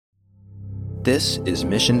This is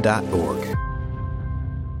Mission.org.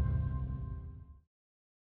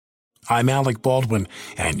 I'm Alec Baldwin,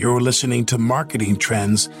 and you're listening to Marketing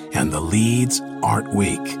Trends and the Leads Aren't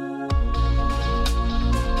Weak.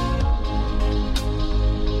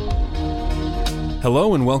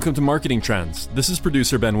 Hello and welcome to Marketing Trends. This is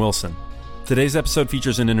producer Ben Wilson. Today's episode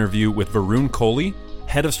features an interview with Varun Kohli,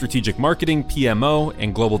 Head of Strategic Marketing, PMO,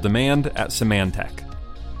 and Global Demand at Symantec.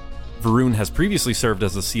 Varun has previously served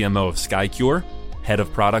as the CMO of SkyCure, Head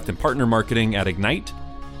of Product and Partner Marketing at Ignite,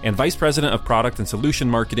 and Vice President of Product and Solution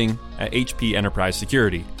Marketing at HP Enterprise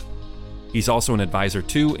Security. He's also an advisor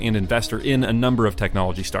to and investor in a number of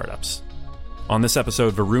technology startups. On this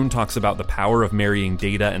episode, Varun talks about the power of marrying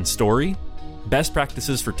data and story, best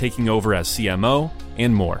practices for taking over as CMO,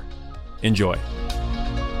 and more. Enjoy.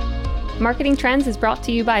 Marketing Trends is brought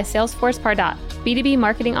to you by Salesforce Pardot, B2B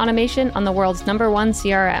marketing automation on the world's #1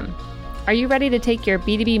 CRM. Are you ready to take your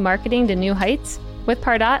B2B marketing to new heights? With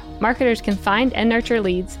Pardot, marketers can find and nurture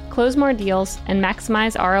leads, close more deals, and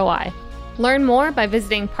maximize ROI. Learn more by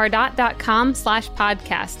visiting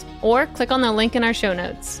pardot.com/podcast or click on the link in our show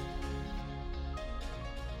notes.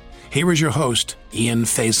 Here is your host, Ian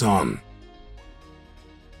Faison.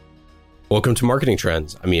 Welcome to Marketing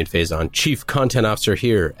Trends. I'm Ian Faison, Chief Content Officer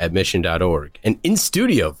here at Mission.org. And in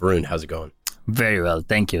studio, Varun, how's it going? Very well.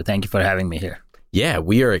 Thank you. Thank you for having me here. Yeah,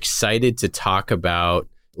 we are excited to talk about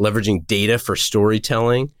leveraging data for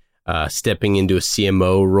storytelling, stepping into a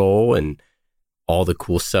CMO role, and all the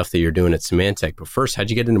cool stuff that you're doing at Symantec. But first, how'd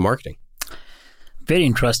you get into marketing? Very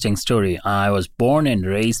interesting story. I was born and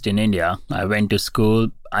raised in India. I went to school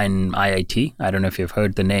in IIT. I don't know if you've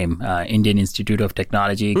heard the name, Indian Institute of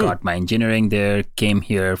Technology. Got my engineering there, came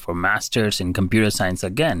here for master's in computer science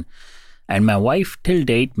again. And my wife till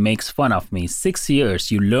date makes fun of me. 6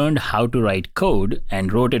 years, you learned how to write code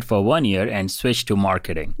and wrote it for 1 year and switched to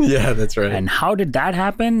marketing. Yeah, that's right. And how did that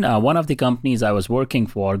happen? One of the companies I was working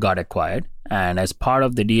for got acquired. And as part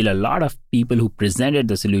of the deal, a lot of people who presented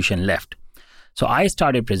the solution left. So I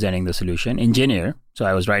started presenting the solution, engineer. So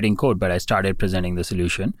I was writing code, but I started presenting the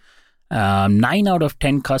solution. 9 out of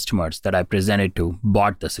 10 customers that I presented to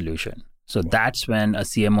bought the solution. So that's when a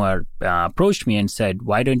CMO approached me and said,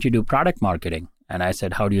 why don't you do product marketing? And I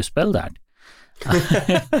said, how do you spell that?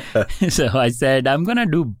 So I said, I'm going to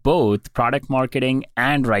do both product marketing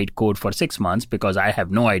and write code for 6 months because I have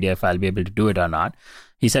no idea if I'll be able to do it or not.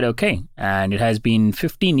 He said, okay. And it has been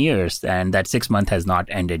 15 years and that 6 month has not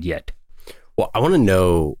ended yet. Well, I want to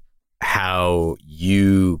know how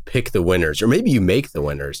you pick the winners, or maybe you make the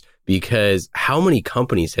winners, because how many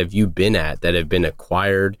companies have you been at that have been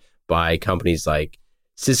acquired by companies like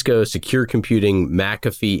Cisco, Secure Computing,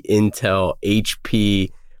 McAfee, Intel,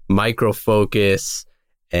 HP, Micro Focus,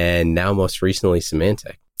 and now most recently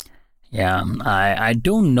Symantec? Yeah, I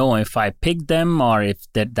don't know if I pick them or if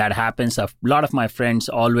that happens. A lot of my friends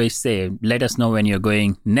always say, let us know when you're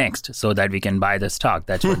going next so that we can buy the stock.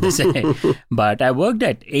 That's what they say. But I worked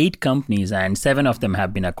at 8 companies and 7 of them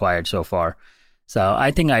have been acquired so far. So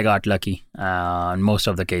I think I got lucky in most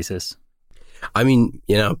of the cases. I mean,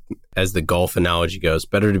 as the golf analogy goes,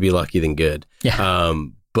 better to be lucky than good. Yeah.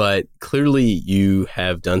 But clearly you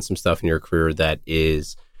have done some stuff in your career that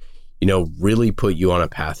is, really put you on a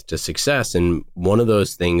path to success. And one of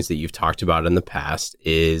those things that you've talked about in the past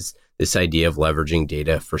is this idea of leveraging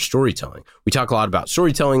data for storytelling. We talk a lot about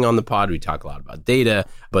storytelling on the pod. We talk a lot about data,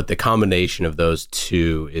 but the combination of those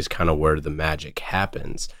two is kind of where the magic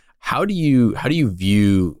happens. How do you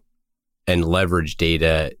view and leverage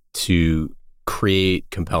data to create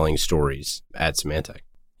compelling stories at Symantec?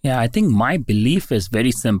 Yeah, I think my belief is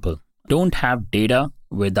very simple. Don't have data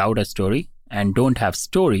without a story and don't have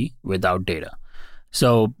story without data.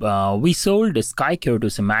 So we sold SkyCure to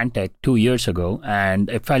Symantec 2 years ago. And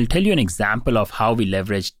if I'll tell you an example of how we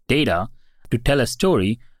leveraged data to tell a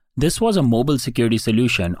story, this was a mobile security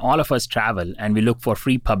solution. All of us travel and we look for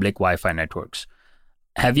free public Wi-Fi networks.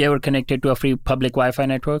 Have you ever connected to a free public Wi-Fi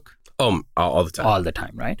network? All the time. All the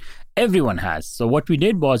time, right? Everyone has. So what we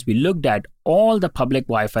did was we looked at all the public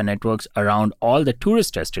Wi-Fi networks around all the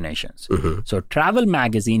tourist destinations. Mm-hmm. So Travel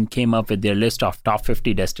Magazine came up with their list of top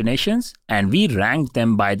 50 destinations and we ranked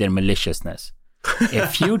them by their maliciousness.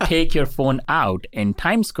 If you take your phone out in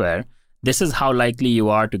Times Square, this is how likely you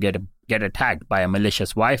are to get attacked by a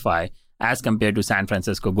malicious Wi-Fi as compared to San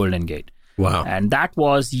Francisco Golden Gate. Wow. And that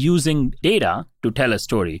was using data to tell a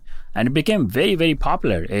story. And it became very, very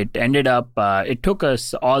popular. It ended up, it took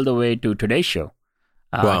us all the way to Today's Show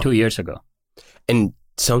 2 years ago. And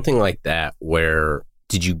something like that, where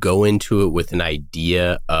did you go into it with an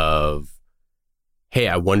idea of, hey,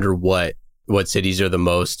 I wonder what what cities are the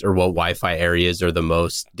most, or what Wi-Fi areas are the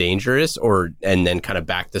most dangerous, and then kind of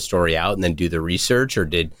back the story out and then do the research? Or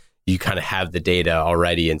did you kind of have the data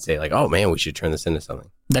already and say like, oh man, we should turn this into something?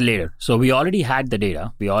 The later. So we already had the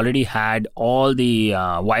data. We already had all the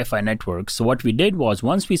Wi-Fi networks. So what we did was,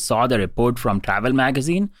 once we saw the report from Travel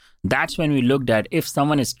Magazine, that's when we looked at, if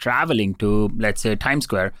someone is traveling to, let's say, Times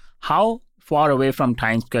Square, how far away from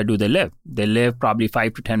Times Square do they live? They live probably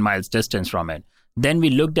 5 to 10 miles distance from it. Then we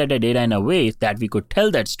looked at the data in a way that we could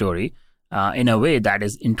tell that story in a way that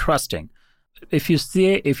is interesting. If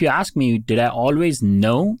you ask me, did I always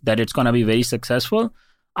know that it's going to be very successful?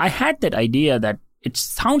 I had that idea that it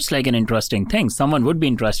sounds like an interesting thing. Someone would be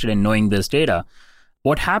interested in knowing this data.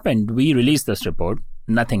 What happened? We released this report.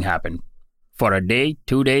 Nothing happened. For a day,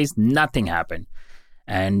 2 days, nothing happened.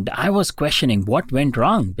 And I was questioning what went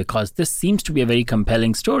wrong, because this seems to be a very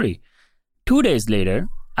compelling story. 2 days later,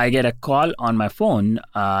 I get a call on my phone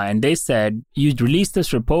and they said, you released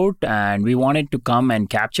this report and we wanted to come and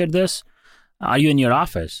capture this. Are you in your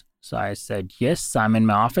office? So I said, yes, I'm in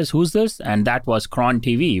my office. Who's this? And that was Cron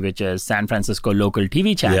TV, which is San Francisco local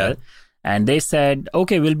TV channel. Yeah. And they said,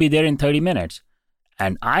 okay, we'll be there in 30 minutes.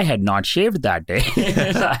 And I had not shaved that day.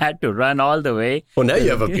 So I had to run all the way. Well, now you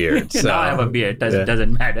have a beard. So. Now I have a beard.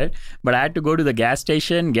 Doesn't matter. But I had to go to the gas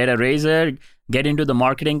station, get a razor, get into the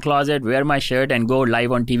marketing closet, wear my shirt, and go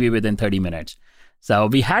live on TV within 30 minutes. So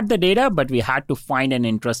we had the data, but we had to find an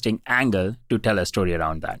interesting angle to tell a story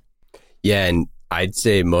around that. Yeah, and I'd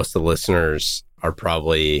say most of the listeners are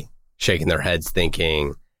probably shaking their heads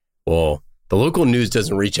thinking, well, the local news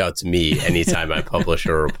doesn't reach out to me anytime I publish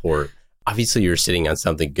a report. Obviously, you're sitting on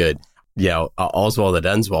something good. Yeah, all's well that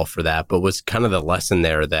ends well for that. But was kind of the lesson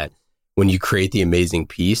there that when you create the amazing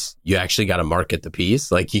piece, you actually got to market the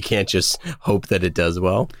piece. Like, you can't just hope that it does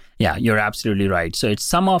well. Yeah, you're absolutely right. So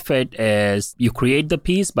some of it is you create the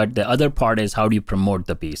piece, but the other part is how do you promote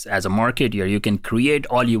the piece? As a marketer, you can create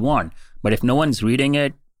all you want, but if no one's reading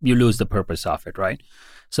it, you lose the purpose of it, right?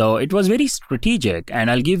 So it was very strategic.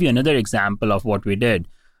 And I'll give you another example of what we did.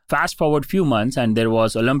 Fast forward few months and there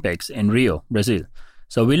was Olympics in Rio, Brazil.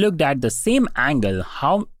 So we looked at the same angle,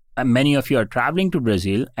 how many of you are traveling to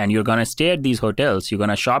Brazil and you're going to stay at these hotels, you're going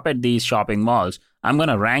to shop at these shopping malls. I'm going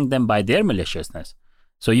to rank them by their maliciousness.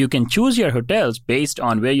 So you can choose your hotels based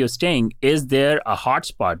on where you're staying. Is there a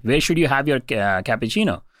hotspot? Where should you have your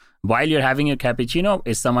cappuccino? While you're having your cappuccino,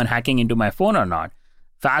 is someone hacking into my phone or not?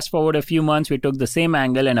 Fast forward a few months, we took the same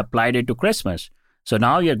angle and applied it to Christmas. So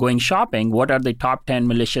now you're going shopping. What are the top 10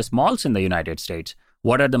 malicious malls in the United States?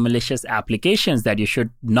 What are the malicious applications that you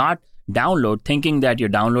should not download thinking that you're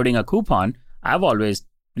downloading a coupon? I've always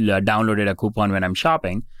downloaded a coupon when I'm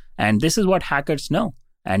shopping. And this is what hackers know.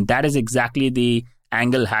 And that is exactly the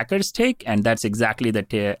angle hackers take. And that's exactly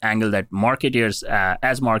the angle that marketers,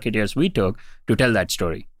 as marketers, we took to tell that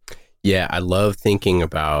story. Yeah, I love thinking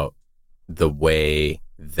about the way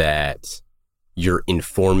that you're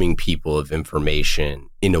informing people of information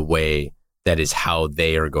in a way that is how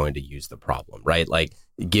they are going to use the problem, right? Like,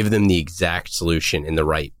 give them the exact solution in the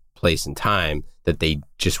right place and time that they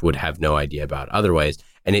just would have no idea about otherwise.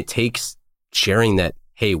 And it takes sharing that,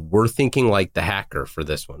 hey, we're thinking like the hacker for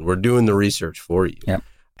this one. We're doing the research for you. Yep.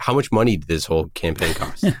 How much money did this whole campaign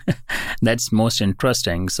cost? That's most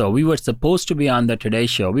interesting. So we were supposed to be on the Today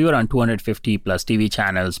Show. We were on 250 plus TV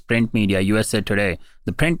channels, print media, USA Today.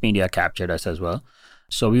 The print media captured us as well.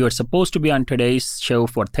 So we were supposed to be on Today's Show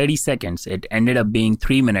for 30 seconds. It ended up being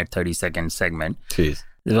 3-minute, 30-second segment. Jeez.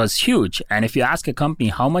 It was huge. And if you ask a company,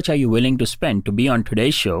 how much are you willing to spend to be on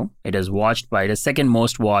Today's Show? It is watched by the second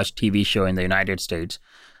most watched TV show in the United States.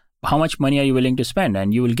 How much money are you willing to spend?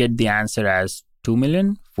 And you will get the answer as 2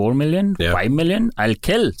 million, 4 million, 5 million. I'll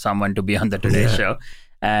kill someone to be on the Today Show.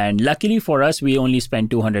 And luckily for us, we only spent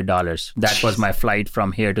 $200. That was my flight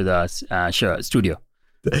from here to the studio.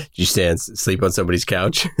 Did you sleep on somebody's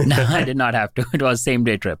couch? No, I did not have to. It was same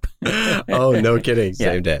day trip. Oh, no kidding.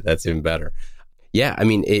 Same day. That's even better. Yeah, I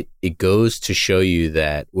mean, it goes to show you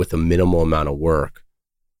that with a minimal amount of work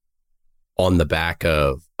on the back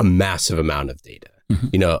of a massive amount of data,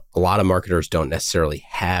 you know, a lot of marketers don't necessarily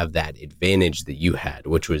have that advantage that you had,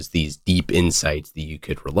 which was these deep insights that you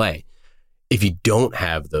could relay. If you don't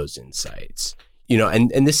have those insights, you know, and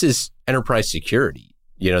this is enterprise security,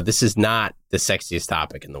 you know, this is not the sexiest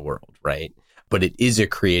topic in the world, right? But it is a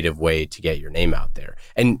creative way to get your name out there.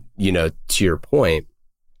 And, you know, to your point,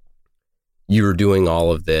 you were doing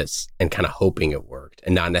all of this and kind of hoping it worked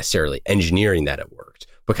and not necessarily engineering that it worked.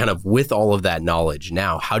 But kind of with all of that knowledge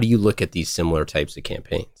now, how do you look at these similar types of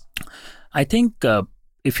campaigns? I think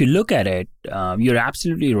if you look at it, you're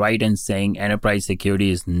absolutely right in saying enterprise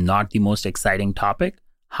security is not the most exciting topic.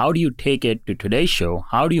 how do you take it to Today's Show?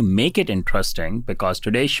 How do you make it interesting? Because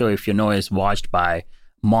Today's Show, if you know, is watched by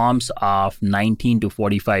moms of 19 to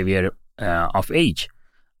 45 years of age.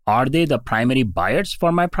 Are they the primary buyers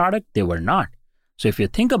for my product? They were not. So if you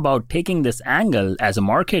think about taking this angle as a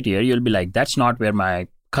marketer, you'll be like, that's not where my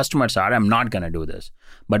customers are. I'm not going to do this.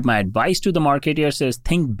 But my advice to the marketeers is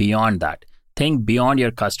think beyond that. Think beyond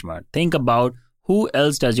your customer. Think about who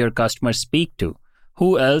else does your customer speak to?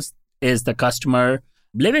 Who else is the customer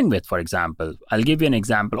living with, for example? I'll give you an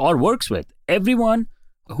example, or works with. Everyone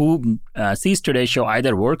who sees Today's Show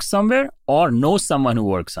either works somewhere or knows someone who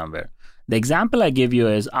works somewhere. The example I give you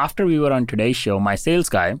is after we were on Today's Show, my sales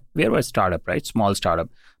guy, we were a startup, right? Small startup.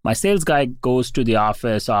 My sales guy goes to the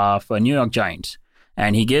office of New York Giants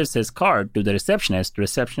and he gives his card to the receptionist. The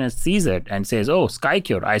receptionist sees it and says, oh,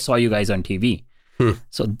 SkyCure, I saw you guys on TV.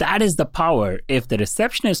 So that is the power. If the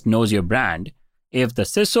receptionist knows your brand, if the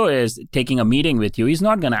CISO is taking a meeting with you, he's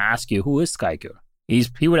not going to ask you, who is SkyCure?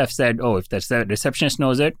 He would have said, oh, if the receptionist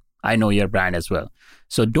knows it, I know your brand as well.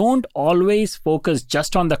 So don't always focus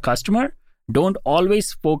just on the customer. Don't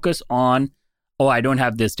always focus on, oh, I don't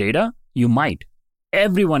have this data. You might.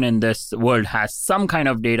 Everyone in this world has some kind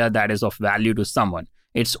of data that is of value to someone.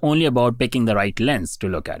 It's only about picking the right lens to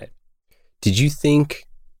look at it. Did you think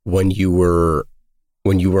when you were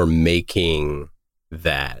making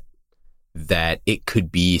that it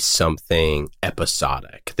could be something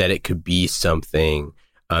episodic, that it could be something,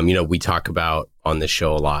 we talk about on the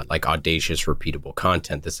show a lot, like audacious, repeatable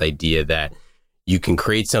content, this idea that you can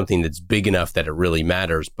create something that's big enough that it really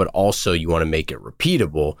matters, but also you want to make it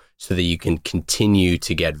repeatable so that you can continue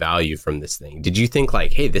to get value from this thing. Did you think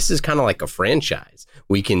like, hey, this is kind of like a franchise.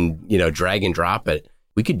 We can, drag and drop it.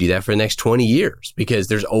 We could do that for the next 20 years because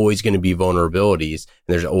there's always going to be vulnerabilities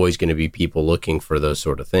and there's always going to be people looking for those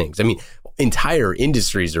sort of things. I mean, entire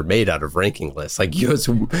industries are made out of ranking lists. Like U.S.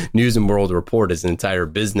 News and World Report is an entire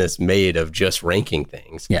business made of just ranking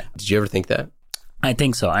things. Yeah. Did you ever think that? I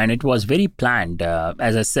think so. And it was very planned.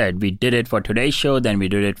 As I said, we did it for Today's Show, then we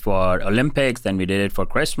did it for Olympics, then we did it for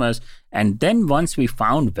Christmas. And then once we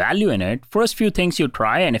found value in it, first few things you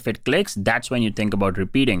try, and if it clicks, that's when you think about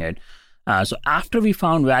repeating it. So after we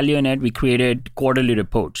found value in it, we created quarterly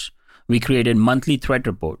reports. We created monthly threat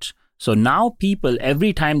reports. So now people,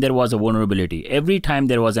 every time there was a vulnerability, every time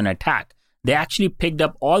there was an attack, they actually picked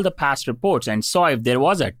up all the past reports and saw if there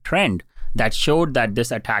was a trend that showed that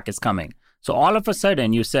this attack is coming. So all of a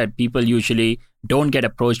sudden, you said people usually don't get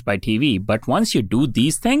approached by TV. But once you do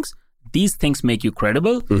these things make you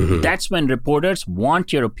credible. Mm-hmm. That's when reporters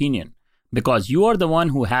want your opinion because you are the one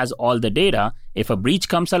who has all the data. If a breach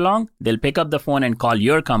comes along, they'll pick up the phone and call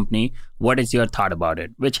your company. What is your thought about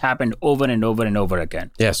it? Which happened over and over and over again.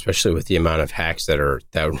 Yeah, especially with the amount of hacks that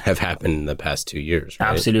have happened in the past 2 years. Right?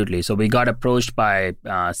 Absolutely. So we got approached by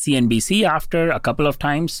CNBC after a couple of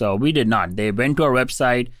times. So we did not. They went to our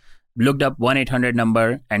website, looked up 1-800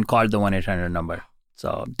 number and called the 1-800 number.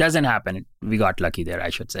 So it doesn't happen. We got lucky there, I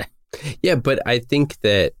should say. Yeah, but I think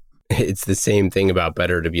that it's the same thing about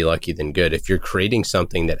better to be lucky than good. If you're creating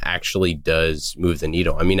something that actually does move the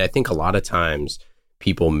needle. I mean, I think a lot of times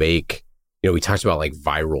people make, we talked about like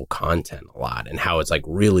viral content a lot and how it's like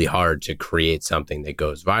really hard to create something that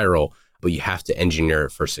goes viral, but you have to engineer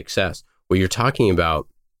it for success. What you're talking about,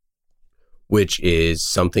 which is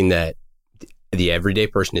something that the everyday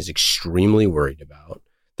person is extremely worried about.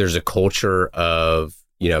 There's a culture of,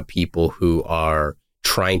 people who are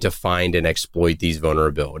trying to find and exploit these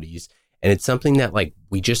vulnerabilities. And it's something that like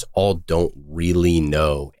we just all don't really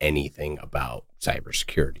know anything about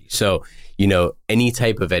cybersecurity. So, any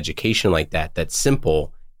type of education like that's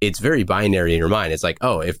simple, it's very binary in your mind. It's like,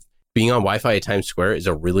 oh, if being on Wi-Fi at Times Square is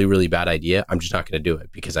a really, really bad idea, I'm just not going to do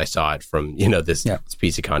it because I saw it from, this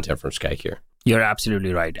piece of content from SkyCure. You're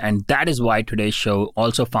absolutely right. And that is why Today's Show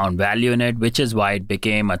also found value in it, which is why it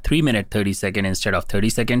became a 3-minute, 30-second instead of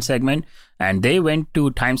 30-second segment. And they went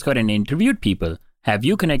to Times Square and interviewed people. Have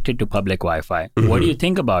you connected to public Wi-Fi? Mm-hmm. What do you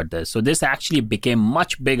think about this? So this actually became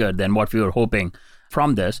much bigger than what we were hoping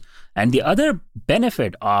from this. And the other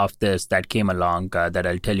benefit of this that came along that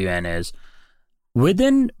I'll tell you, Ann, is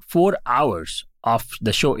within 4 hours of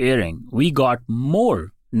the show airing, we got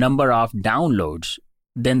more number of downloads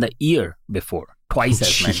than the year before, twice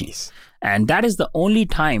as many. And that is the only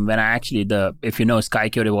time when I actually, if you know,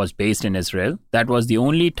 SkyCure was based in Israel. That was the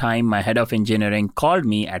only time my head of engineering called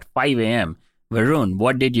me at 5 a.m. Varun,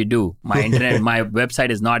 what did you do? My internet, my website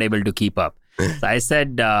is not able to keep up. So I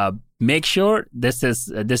said, make sure this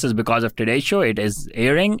is because of Today's Show. It is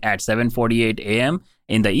airing at 7:48 a.m.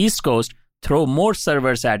 in the East Coast. Throw more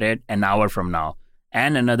servers at it an hour from now.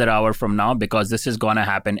 and another hour from now, because this is going to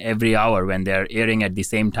happen every hour when they're airing at the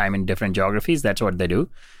same time in different geographies. That's what they do.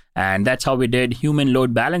 And that's how we did human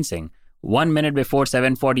load balancing. 1 minute before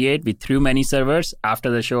 7:48, we threw many servers.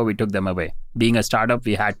 After the show, we took them away. Being a startup,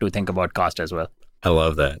 we had to think about cost as well. I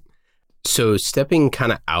love that. So stepping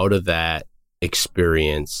kind of out of that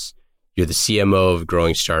experience, you're the CMO of a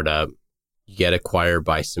growing startup, you get acquired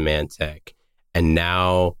by Symantec, and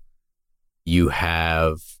now you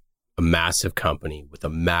have a massive company with a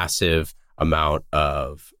massive amount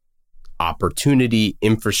of opportunity,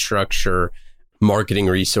 infrastructure, marketing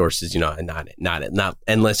resources, and not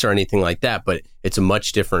endless or anything like that, but it's a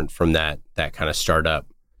much different from that kind of startup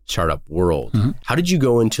world. Mm-hmm. How did you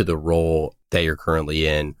go into the role that you're currently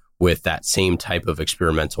in with that same type of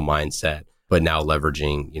experimental mindset, but now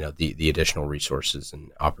leveraging, the additional resources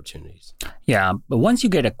and opportunities? Yeah, but once you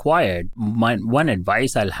get acquired, one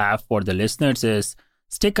advice I'll have for the listeners is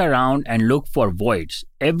stick around and look for voids.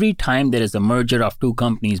 Every time there is a merger of two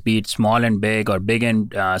companies, be it small and big or big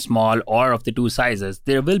and small, or of the two sizes,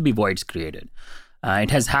 there will be voids created.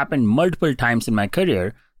 It has happened multiple times in my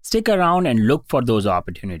career. Stick around and look for those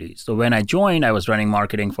opportunities. So when I joined, I was running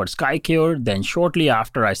marketing for SkyCure. Then shortly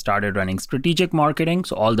after, I started running strategic marketing.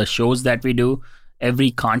 So all the shows that we do, every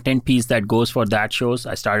content piece that goes for that shows,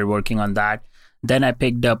 I started working on that. Then I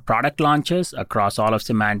picked up product launches across all of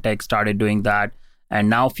Symantec, started doing that. And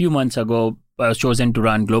now a few months ago, I was chosen to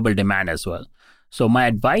run global demand as well. So my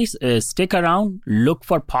advice is stick around, look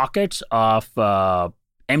for pockets of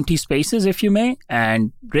empty spaces, if you may,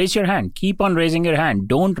 and raise your hand. Keep on raising your hand.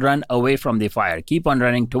 Don't run away from the fire. Keep on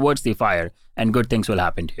running towards the fire, and good things will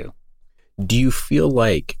happen to you. Do you feel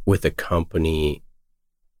like with a company,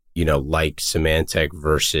 like Symantec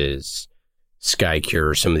versus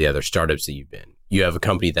SkyCure or some of the other startups that you've been, you have a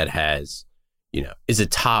company that has, is a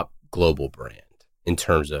top global brand in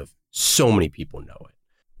terms of so many people know it.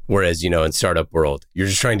 Whereas, in startup world, you're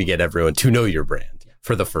just trying to get everyone to know your brand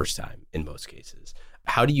for the first time in most cases.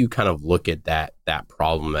 How do you kind of look at that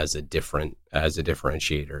problem as a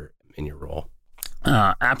differentiator in your role?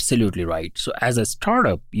 Absolutely right. So as a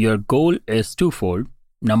startup, your goal is twofold.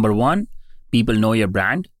 Number one, people know your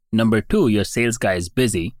brand. Number two, your sales guy is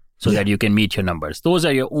busy so that you can meet your numbers. Those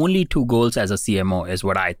are your only two goals as a CMO, is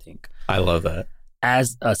what I think. I love that.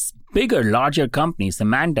 As a bigger, larger company,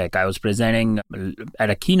 Symantec, I was presenting at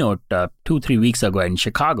a keynote 2-3 weeks ago in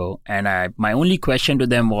Chicago, and my only question to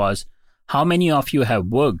them was, how many of you have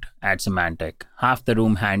worked at Symantec? Half the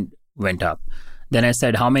room hand went up. Then I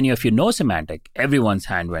said, how many of you know Symantec? Everyone's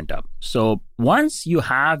hand went up. So once you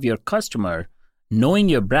have your customer knowing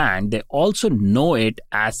your brand, they also know it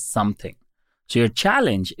as something. So your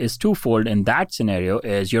challenge is twofold in that scenario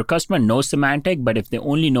is your customer knows Symantec, but if they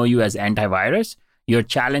only know you as antivirus, your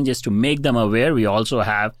challenge is to make them aware we also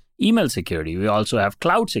have email security. We also have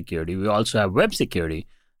cloud security. We also have web security.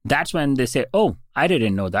 That's when they say, oh, I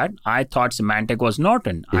didn't know that. I thought Symantec was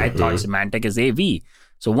Norton. I thought Symantec is AV.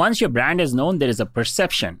 So once your brand is known, there is a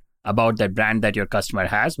perception about that brand that your customer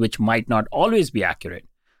has, which might not always be accurate.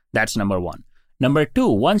 That's number one. Number two,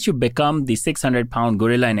 once you become the 600-pound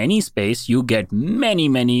gorilla in any space, you get many,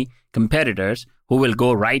 many competitors who will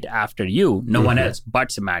go right after you, no one else but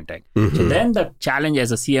Symantec. So then the challenge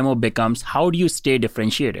as a CMO becomes, how do you stay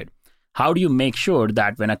differentiated? How do you make sure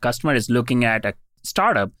that when a customer is looking at a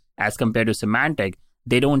startup as compared to Symantec,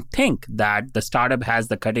 they don't think that the startup has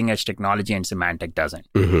the cutting edge technology and Symantec doesn't.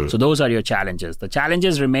 So those are your challenges. The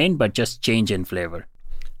challenges remain, but just change in flavor.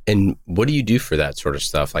 And what do you do for that sort of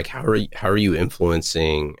stuff? Like how are you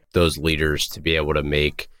influencing those leaders to be able to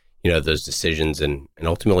make, those decisions and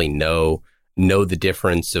ultimately know the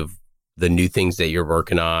difference of the new things that you're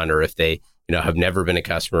working on, or if they, have never been a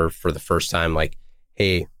customer for the first time, like,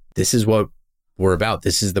 hey, this is what we're about.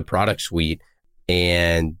 This is the product suite.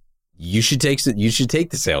 And you should take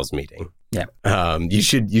the sales meeting. Yeah. You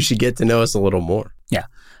should get to know us a little more. Yeah.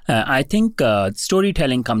 I think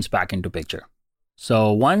storytelling comes back into picture.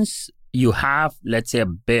 So once you have, let's say,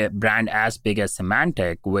 a brand as big as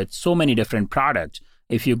Symantec with so many different products,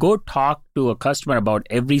 if you go talk to a customer about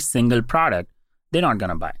every single product, they're not going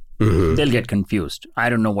to buy. They'll get confused. I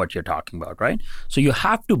don't know what you're talking about, right? So you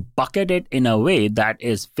have to bucket it in a way that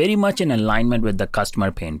is very much in alignment with the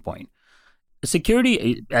customer pain point.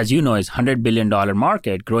 Security, as you know, is $100 billion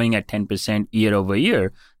market growing at 10% year over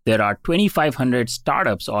year. There are 2,500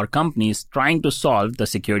 startups or companies trying to solve the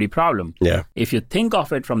security problem. Yeah. If you think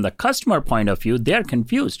of it from the customer point of view, they're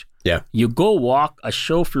confused. Yeah. You go walk a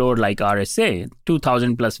show floor like RSA,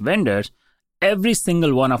 2,000 plus vendors, every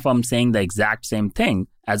single one of them saying the exact same thing.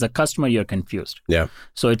 As a customer, you're confused. Yeah.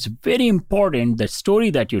 So it's very important the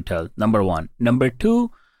story that you tell, number one. Number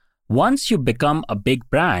two, Once you become a big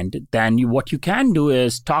brand, then what you can do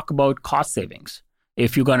is talk about cost savings.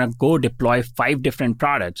 If you're going to go deploy 5 different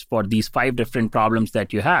products for these 5 different problems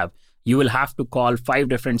that you have, you will have to call 5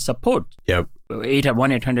 different support,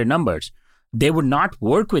 1-800 numbers. They would not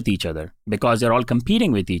work with each other because they're all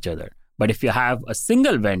competing with each other. But if you have a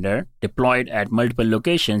single vendor deployed at multiple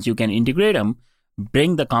locations, you can integrate them,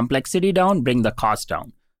 bring the complexity down, bring the cost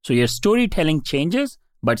down. So your storytelling changes,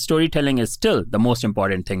 but storytelling is still the most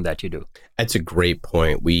important thing that you do. That's a great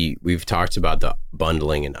point. We've talked about the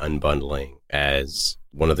bundling and unbundling as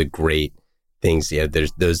one of the great things. Yeah,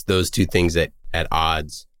 there's those two things that at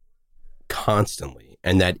odds constantly,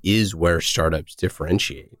 and that is where startups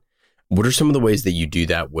differentiate. What are some of the ways that you do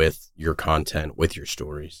that with your content, with your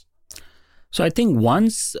stories? So I think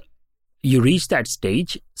once you reach that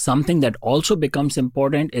stage, something that also becomes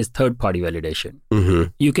important is third-party validation.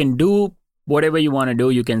 Mm-hmm. You can do whatever you want to do.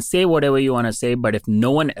 You can say whatever you want to say, but if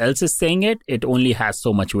no one else is saying it, it only has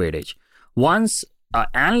so much weightage. Once an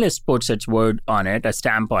analyst puts its word on it, a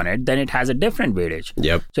stamp on it, then it has a different weightage.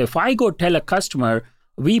 Yep. So if I go tell a customer,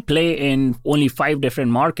 we play in only 5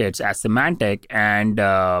 different markets as Symantec, and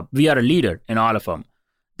we are a leader in all of them.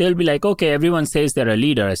 They'll be like, okay, everyone says they're a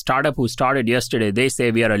leader. A startup who started yesterday, they say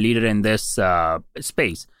we are a leader in this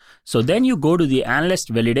space. So then you go to the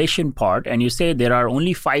analyst validation part and you say there are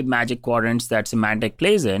only 5 magic quadrants that Symantec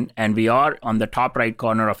plays in, and we are on the top right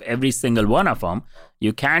corner of every single one of them.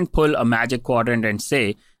 You can't pull a magic quadrant and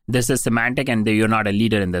say, this is Symantec and you're not a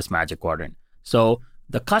leader in this magic quadrant. So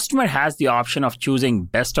the customer has the option of choosing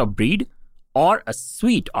best of breed or a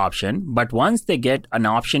suite option. But once they get an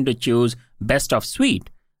option to choose best of suite,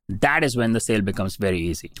 that is when the sale becomes very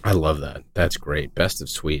easy. I love that. That's great. Best of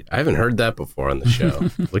suite. I haven't heard that before on the show.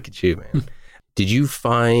 Look at you, man. Did you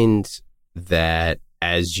find that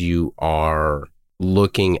as you are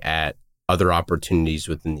looking at other opportunities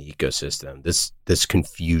within the ecosystem, this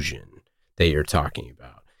confusion that you're talking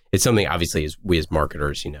about, it's something obviously we as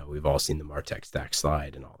marketers, we've all seen the MarTech stack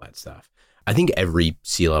slide and all that stuff. I think every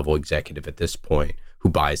C-level executive at this point who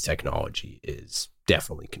buys technology is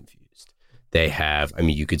definitely confused. They have,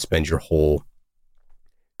 you could spend your whole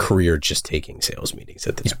career just taking sales meetings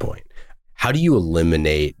at this point. How do you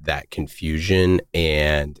eliminate that confusion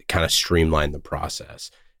and kind of streamline the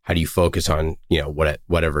process? How do you focus on,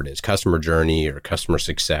 whatever it is, customer journey or customer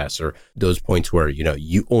success, or those points where,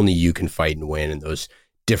 you can fight and win, and those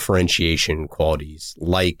differentiation qualities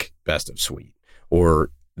like best of suite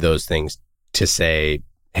or those things to say,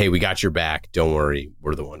 hey, we got your back. Don't worry.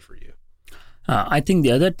 We're the one for you. I think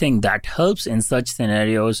the other thing that helps in such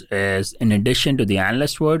scenarios is, in addition to the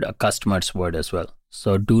analyst word, a customer's word as well.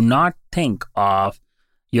 So do not think of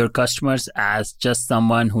your customers as just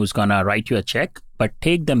someone who's going to write you a check, but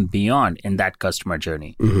take them beyond in that customer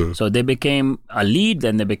journey. Mm-hmm. So they became a lead,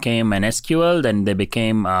 then they became an SQL, then they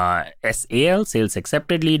became SAL, sales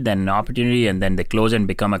accepted lead, then an opportunity, and then they close and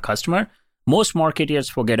become a customer. Most marketers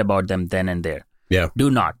forget about them then and there. Yeah. Do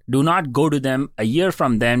not go to them a year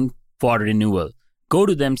from then for renewal. Go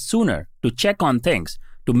to them sooner to check on things,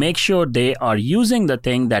 to make sure they are using the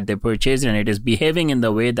thing that they purchased and it is behaving in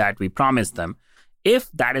the way that we promised them. If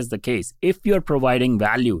that is the case, if you're providing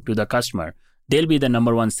value to the customer, they'll be the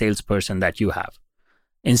number one salesperson that you have.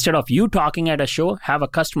 Instead of you talking at a show, have a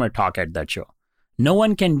customer talk at that show. No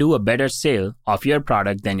one can do a better sale of your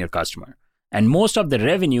product than your customer. And most of the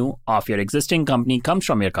revenue of your existing company comes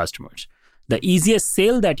from your customers. The easiest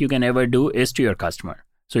sale that you can ever do is to your customer.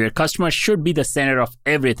 So your customer should be the center of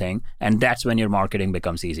everything, and that's when your marketing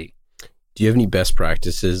becomes easy. Do you have any best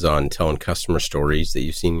practices on telling customer stories that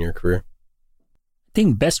you've seen in your career? I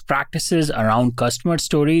think best practices around customer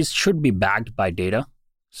stories should be backed by data.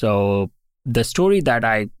 So the story that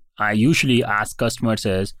I usually ask customers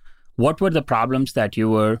is, what were the problems that you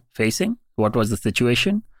were facing? What was the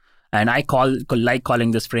situation? And I like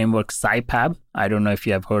calling this framework SIPAB. I don't know if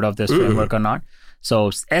you have heard of this framework or not.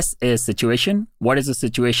 So S is situation. What is the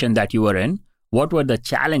situation that you were in? What were the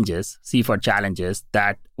challenges, C for challenges,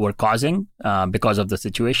 that were causing because of the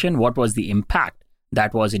situation? What was the impact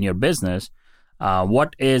that was in your business?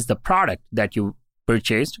 What is the product that you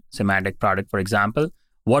purchased, Symantec product, for example?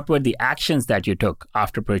 What were the actions that you took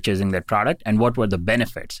after purchasing that product? And what were the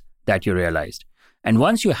benefits that you realized? And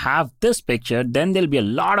once you have this picture, then there'll be a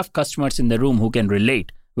lot of customers in the room who can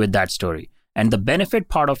relate with that story. And the benefit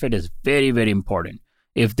part of it is very, very important.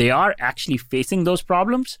 If they are actually facing those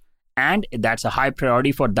problems and that's a high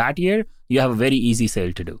priority for that year, you have a very easy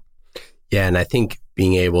sale to do. Yeah, and I think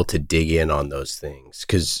being able to dig in on those things,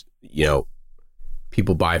 because,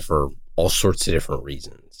 people buy for all sorts of different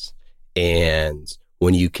reasons. And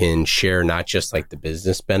when you can share not just like the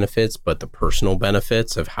business benefits, but the personal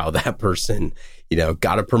benefits of how that person,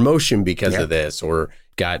 got a promotion because of this, or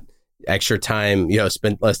got extra time,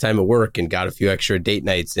 spent less time at work and got a few extra date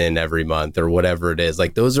nights in every month or whatever it is.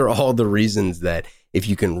 Like those are all the reasons that if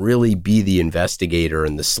you can really be the investigator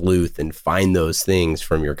and the sleuth and find those things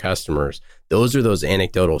from your customers, those are those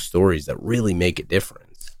anecdotal stories that really make a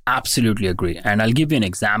difference. Absolutely agree. And I'll give you an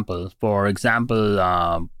example. For example,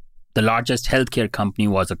 the largest healthcare company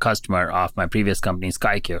was a customer of my previous company,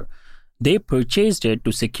 SkyCure. They purchased it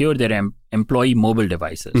to secure their employee mobile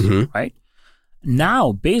devices, right?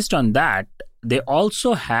 Now, based on that, they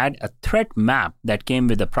also had a threat map that came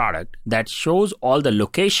with the product that shows all the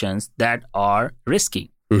locations that are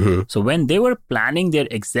risky. So when they were planning their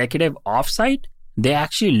executive offsite, they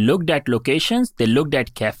actually looked at locations. They looked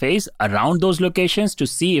at cafes around those locations to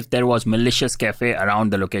see if there was malicious cafe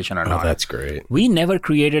around the location or not. Oh, that's great. We never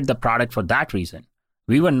created the product for that reason.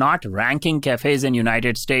 We were not ranking cafes in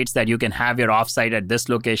United States that you can have your offsite at this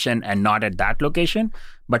location and not at that location.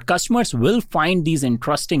 But customers will find these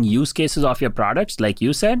interesting use cases of your products, like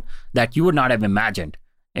you said, that you would not have imagined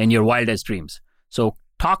in your wildest dreams. So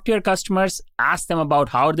talk to your customers, ask them about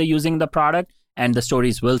how they're using the product, and the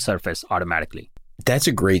stories will surface automatically. That's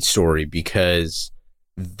a great story because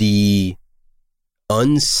the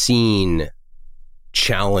unseen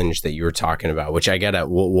challenge that you were talking about, which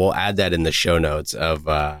we'll add that in the show notes of,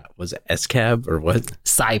 was it SCAB or what?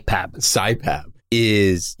 SciPab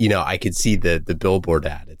is, I could see the billboard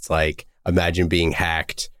ad. It's like, imagine being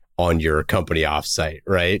hacked on your company offsite,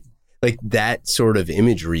 right? Like that sort of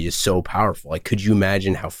imagery is so powerful. Like, could you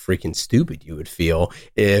imagine how freaking stupid you would feel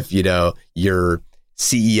if, your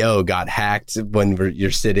CEO got hacked when you're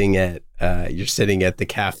sitting at the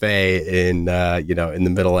cafe in in the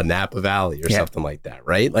middle of Napa Valley or something like that,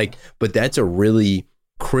 right? Like, but that's a really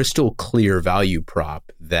crystal clear value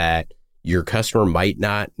prop that your customer might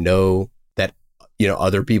not know that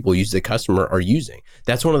other people use the customer are using.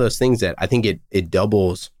 That's one of those things that I think it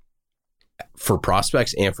doubles for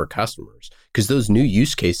prospects and for customers, because those new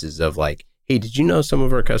use cases of like, hey, did you know some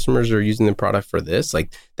of our customers are using the product for this?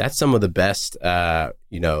 Like, that's some of the best,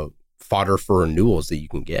 fodder for renewals that you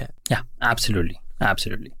can get. Yeah, absolutely.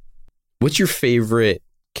 Absolutely. What's your favorite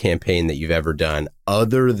campaign that you've ever done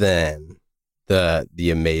other than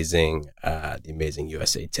the amazing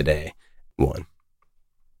USA Today one?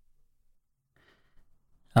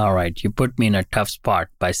 All right. You put me in a tough spot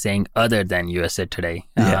by saying other than USA Today.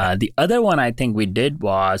 Yeah. The other one I think we did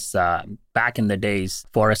was back in the days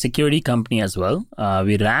for a security company as well.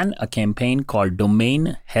 We ran a campaign called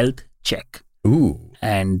Domain Health Check. Ooh.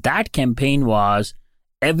 And that campaign was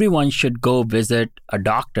everyone should go visit a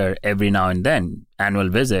doctor every now and then, annual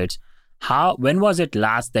visits. When was it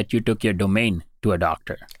last that you took your domain to a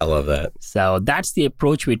doctor? I love that. So that's the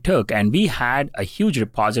approach we took. And we had a huge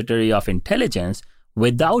repository of intelligence.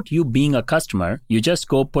 Without you being a customer, you just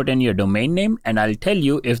go put in your domain name and I'll tell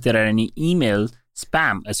you if there are any email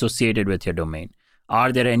spam associated with your domain.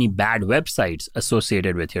 Are there any bad websites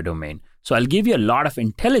associated with your domain? So I'll give you a lot of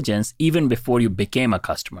intelligence even before you became a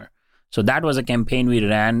customer. So that was a campaign we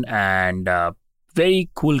ran, and very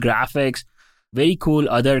cool graphics, very cool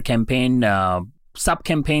other campaign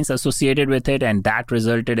sub-campaigns associated with it. And that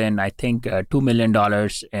resulted in, I think, $2 million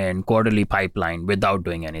in quarterly pipeline without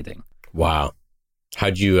doing anything. Wow.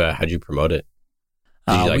 How'd you promote it?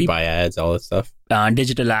 Did you buy ads, all that stuff?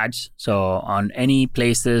 Digital ads. So on any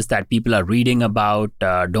places that people are reading about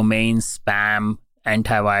domains, spam,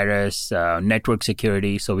 antivirus, network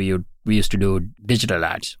security. So we used to do digital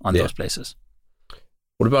ads on those places.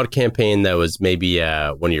 What about a campaign that was maybe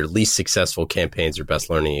one of your least successful campaigns or best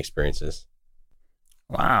learning experiences?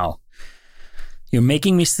 Wow. You're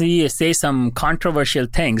making me say some controversial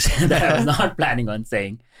things that I was not planning on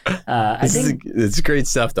saying. It's great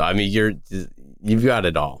stuff, though. I mean, you've got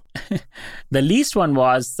it all. The least one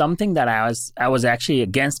was something that I was actually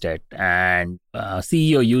against it, and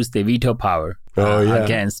CEO used the veto power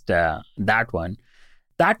against that one.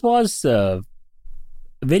 That was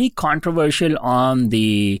very controversial on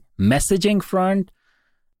the messaging front.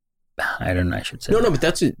 I don't know. I should say no, but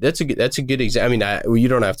that's a good example. I mean, you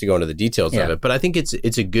don't have to go into the details of it, but I think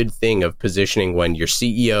it's a good thing of positioning when your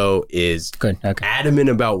CEO is adamant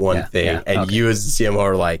about one thing, and you as the CMO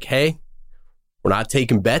are like, "Hey, we're not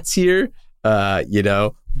taking bets here, but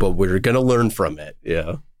we're going to learn from it."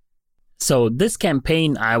 Yeah. So this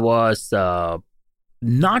campaign, I was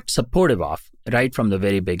not supportive of right from the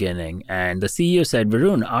very beginning, and the CEO said,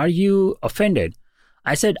 "Varun, are you offended?"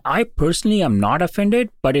 I said, I personally am not offended,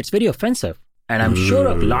 but it's very offensive. And I'm sure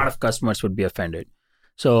a lot of customers would be offended.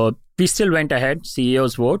 So we still went ahead,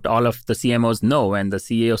 CEOs vote, all of the CMOs know when the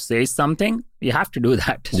CEO says something, you have to do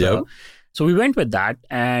that. So we went with that,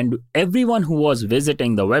 and everyone who was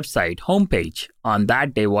visiting the website homepage on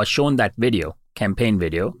that day was shown that video, campaign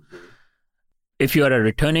video. If you're a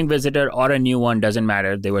returning visitor or a new one, doesn't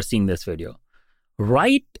matter, they were seeing this video.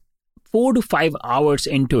 Right 4 to 5 hours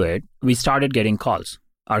into it, we started getting calls.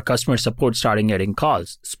 Our customer support started getting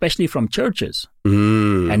calls, especially from churches.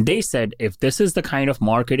 And they said, if this is the kind of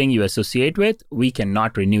marketing you associate with, we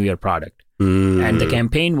cannot renew your product. And the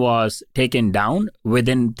campaign was taken down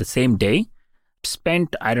within the same day,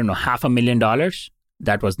 spent, $500,000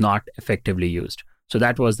 that was not effectively used. So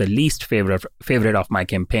that was the least favorite of my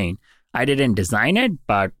campaign. I didn't design it,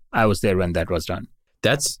 but I was there when that was done.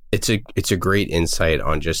 It's a great insight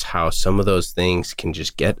on just how some of those things can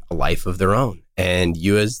just get a life of their own. And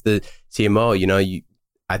you as the CMO,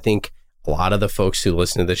 I think a lot of the folks who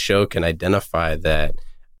listen to the show can identify that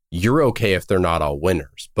you're okay if they're not all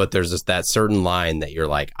winners, but there's that certain line that you're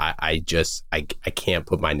like, I can't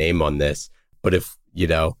put my name on this. But if,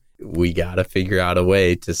 we got to figure out a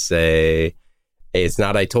way to say, hey, it's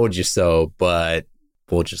not I told you so, but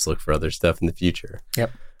we'll just look for other stuff in the future.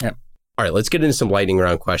 Yep. All right, let's get into some lightning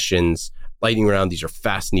round questions. Lightning round, these are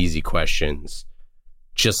fast and easy questions,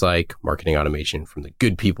 just like marketing automation from the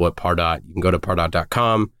good people at Pardot. You can go to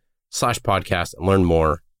pardot.com/podcast and learn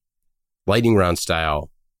more. Lightning round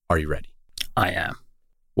style. Are you ready? I am.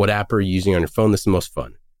 What app are you using on your phone that's the most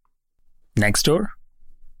fun? Nextdoor.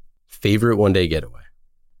 Favorite one-day getaway?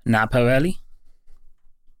 Napa Valley.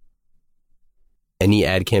 Any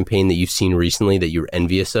ad campaign that you've seen recently that you're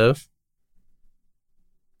envious of?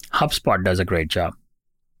 HubSpot does a great job.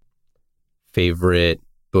 Favorite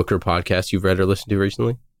book or podcast you've read or listened to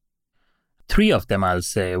recently? 3 of them, I'll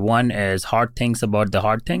say. One is Hard Things About the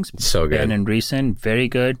Hard Things. So good. And recent, very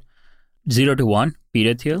good. 0 to 1,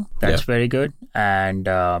 Peter Thiel. That's very good. And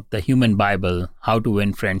The Human Bible, How to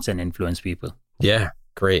Win Friends and Influence People. Yeah,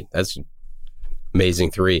 great. That's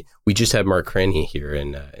amazing 3. We just had Mark Craney here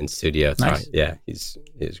in studio. Nice. Yeah, he's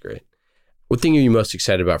great. What thing are you most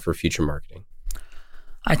excited about for future marketing?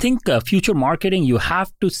 I think future marketing, you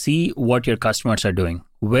have to see what your customers are doing.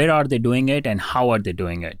 Where are they doing it and how are they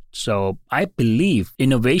doing it? So I believe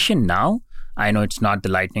innovation now, I know it's not the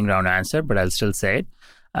lightning round answer, but I'll still say it.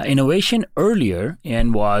 Innovation earlier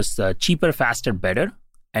was cheaper, faster, better.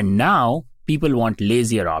 And now people want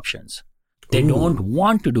lazier options. They don't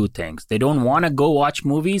want to do things. They don't want to go watch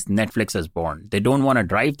movies. Netflix is born. They don't want to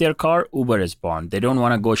drive their car. Uber is born. They don't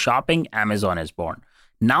want to go shopping. Amazon is born.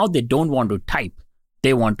 Now they don't want to type.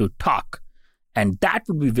 They want to talk. And that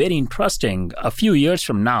would be very interesting a few years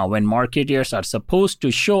from now when marketers are supposed to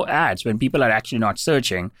show ads when people are actually not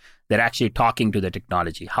searching. They're actually talking to the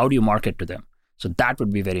technology. How do you market to them? So that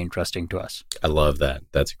would be very interesting to us. I love that.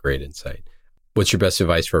 That's a great insight. What's your best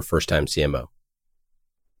advice for a first-time CMO?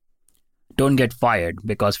 Don't get fired,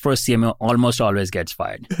 because first CMO almost always gets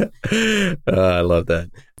fired. I love that.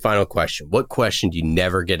 Final question. What question do you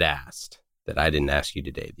never get asked that I didn't ask you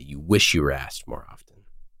today that you wish you were asked more often?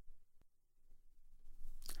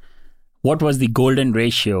 What was the golden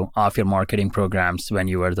ratio of your marketing programs when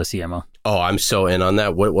you were the CMO? Oh, I'm so in on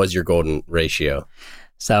that. What was your golden ratio?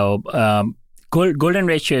 So golden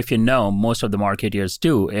ratio, if you know, most of the marketers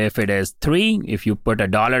do. If it is 3, if you put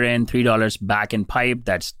 $1 in, $3 back in pipe,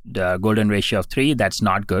 that's the golden ratio of 3. That's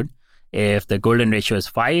not good. If the golden ratio is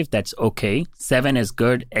 5, that's okay. 7 is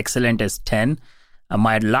good. Excellent is 10.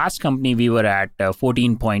 My last company, we were at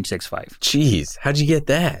 14.65. Jeez, how'd you get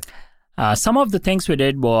that? Some of the things we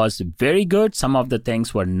did was very good. Some of the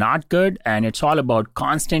things were not good. And it's all about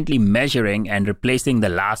constantly measuring and replacing the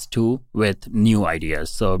last 2 with new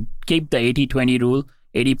ideas. So keep the 80-20 rule.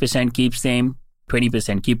 80% keep same,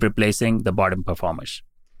 20% keep replacing the bottom performers.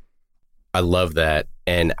 I love that.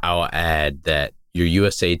 And I'll add that your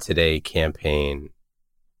USA Today campaign,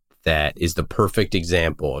 that is the perfect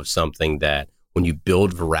example of something that when you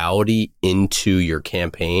build virality into your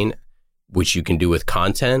campaign, which you can do with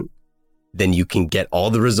content, then you can get all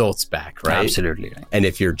the results back, right? Absolutely. And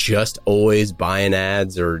if you're just always buying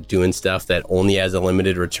ads or doing stuff that only has a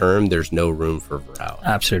limited return, there's no room for virality.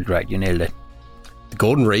 Absolutely right. You nailed it. The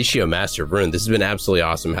golden ratio master, Varun, this has been absolutely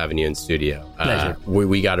awesome having you in studio. Pleasure.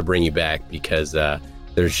 We got to bring you back because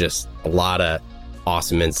there's just a lot of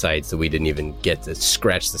awesome insights that we didn't even get to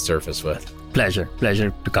scratch the surface with. Pleasure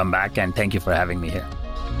to come back, and thank you for having me here.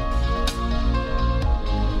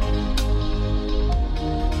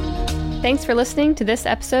 Thanks for listening to this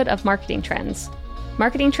episode of Marketing Trends.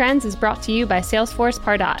 Marketing Trends is brought to you by Salesforce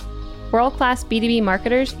Pardot. World-class B2B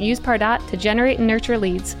marketers use Pardot to generate and nurture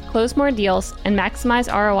leads, close more deals, and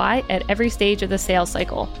maximize ROI at every stage of the sales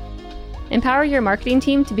cycle. Empower your marketing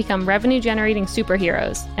team to become revenue-generating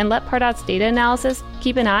superheroes, and let Pardot's data analysis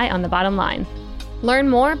keep an eye on the bottom line. Learn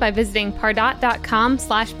more by visiting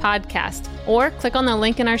pardot.com/podcast or click on the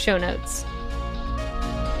link in our show notes.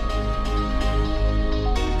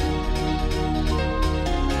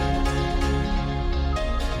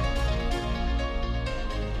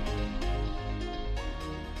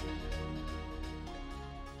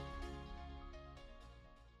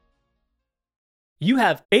 You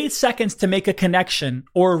have 8 seconds to make a connection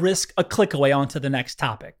or risk a click away onto the next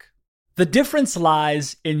topic. The difference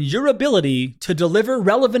lies in your ability to deliver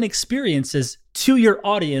relevant experiences to your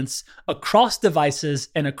audience across devices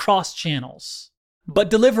and across channels.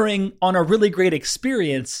 But delivering on a really great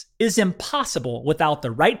experience is impossible without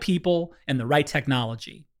the right people and the right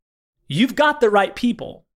technology. You've got the right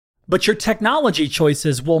people, but your technology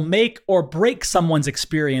choices will make or break someone's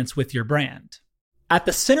experience with your brand. At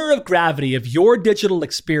the center of gravity of your digital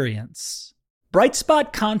experience,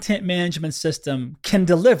 Brightspot Content Management System can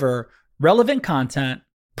deliver relevant content,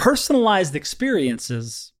 personalized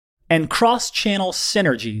experiences, and cross-channel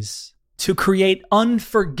synergies to create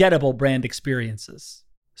unforgettable brand experiences,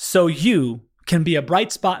 so you can be a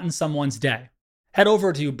bright spot in someone's day. Head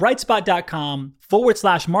over to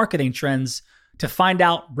brightspot.com/marketing trends to find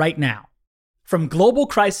out right now. From global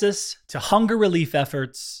crisis to hunger relief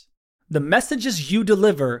efforts, the messages you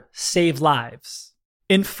deliver save lives,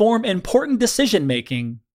 inform important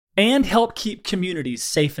decision-making, and help keep communities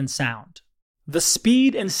safe and sound. The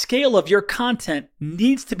speed and scale of your content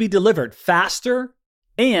needs to be delivered faster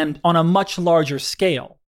and on a much larger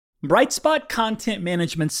scale. Brightspot Content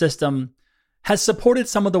Management System has supported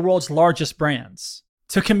some of the world's largest brands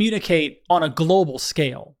to communicate on a global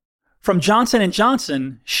scale. From Johnson &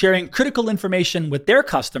 Johnson sharing critical information with their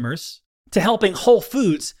customers to helping Whole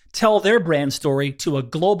Foods tell their brand story to a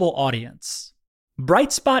global audience.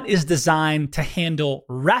 Brightspot is designed to handle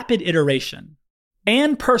rapid iteration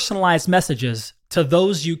and personalized messages to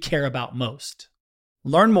those you care about most.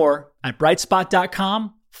 Learn more at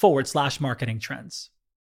brightspot.com/marketing trends.